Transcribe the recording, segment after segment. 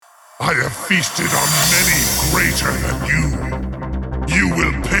I have feasted on many greater than you. You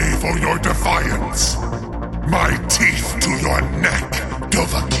will pay for your defiance. My teeth to your neck,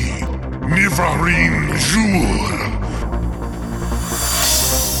 Dovaki. Nivarin Jul.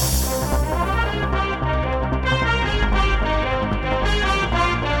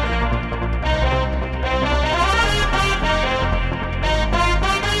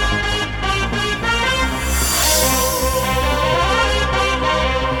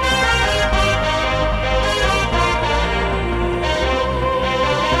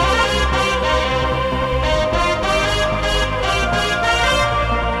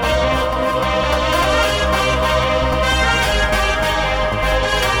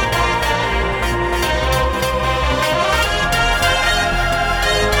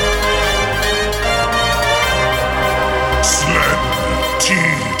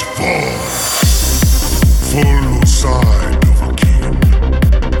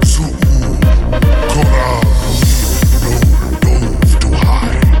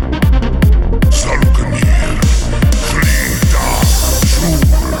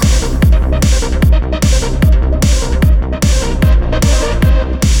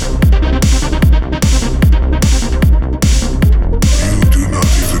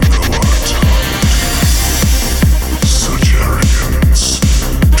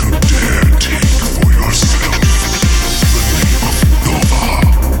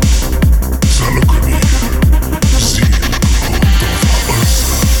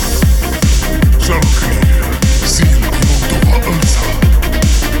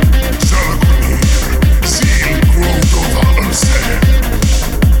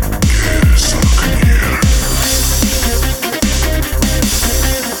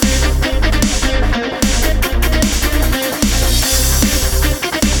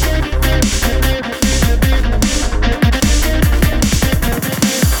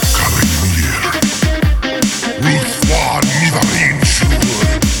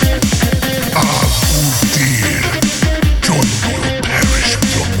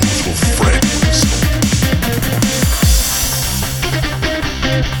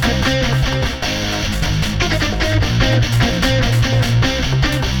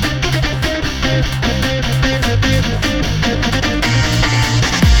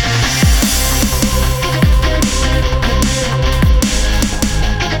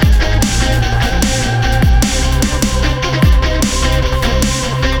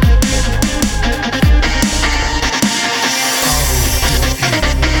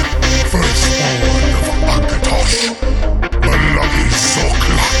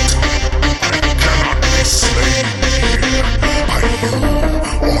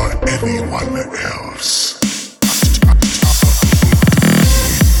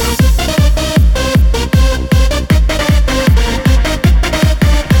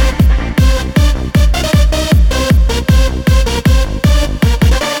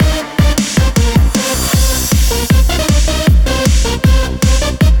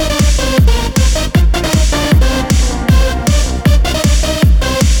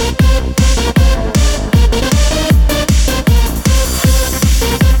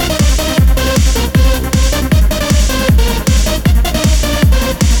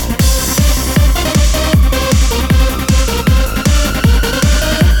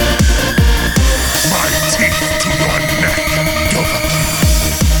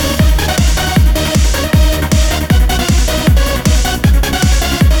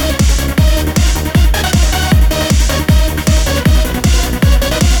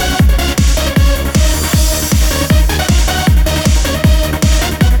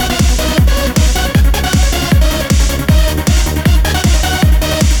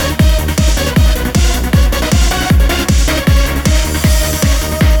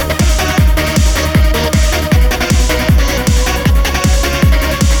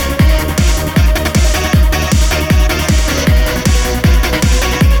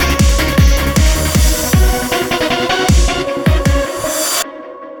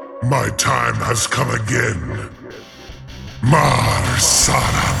 My time has come again. Mar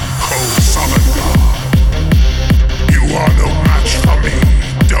Saram Ko Samanda. You are no match for me,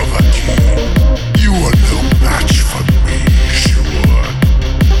 Dovaki. You are no match for me, sure.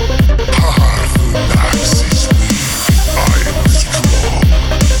 Harthunax is weak, I am strong.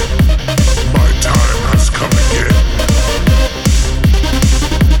 My time has come again.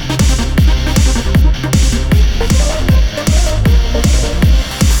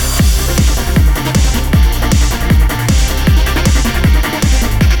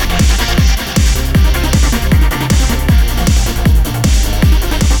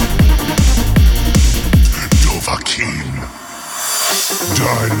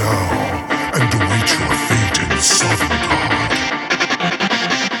 low and await your fate in Southern God.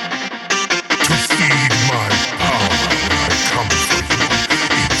 To feed my power when I come for you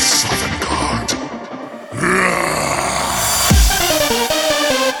in Southern God.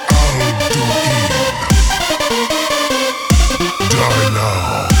 AlduiN. Die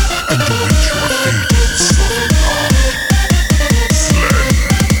now and await your fate in Southern God.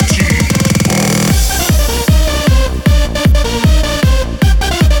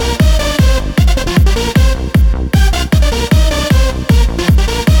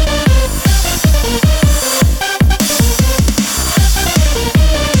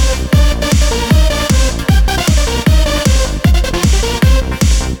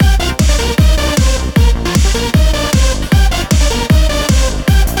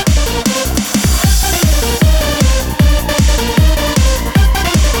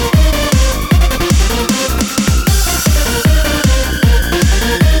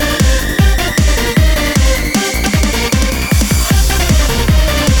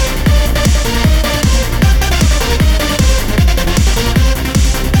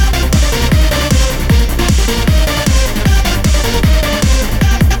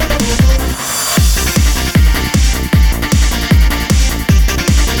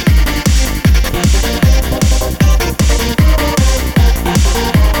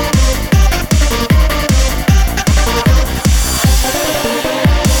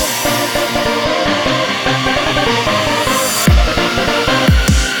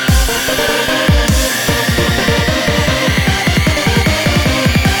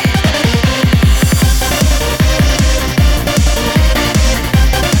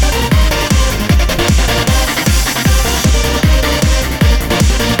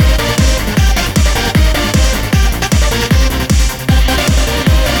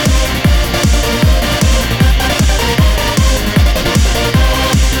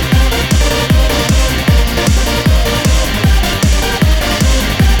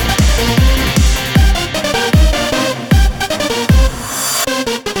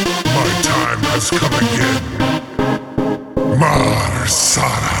 Come again.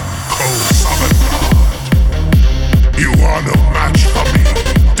 You are no match for me,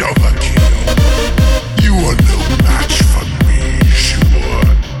 Dovahki. You are no match for me, sure.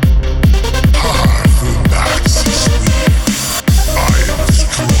 Harthunax is weak. I am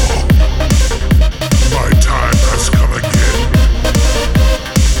strong. My time has come again.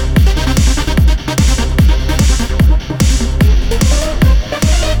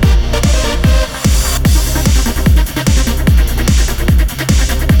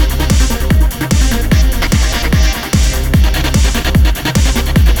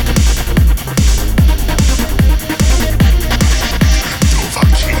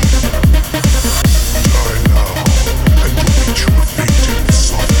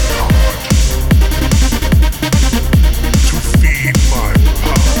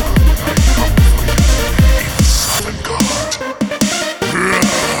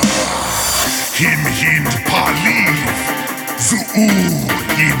 Hin Paliv,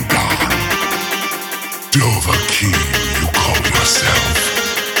 Zu'in Dan. Dovahki, you call yourself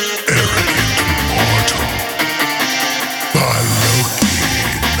arrogant mortal. Baloki,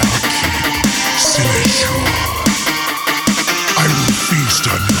 Naki, Silishur. I will feast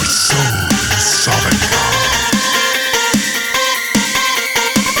on your soul.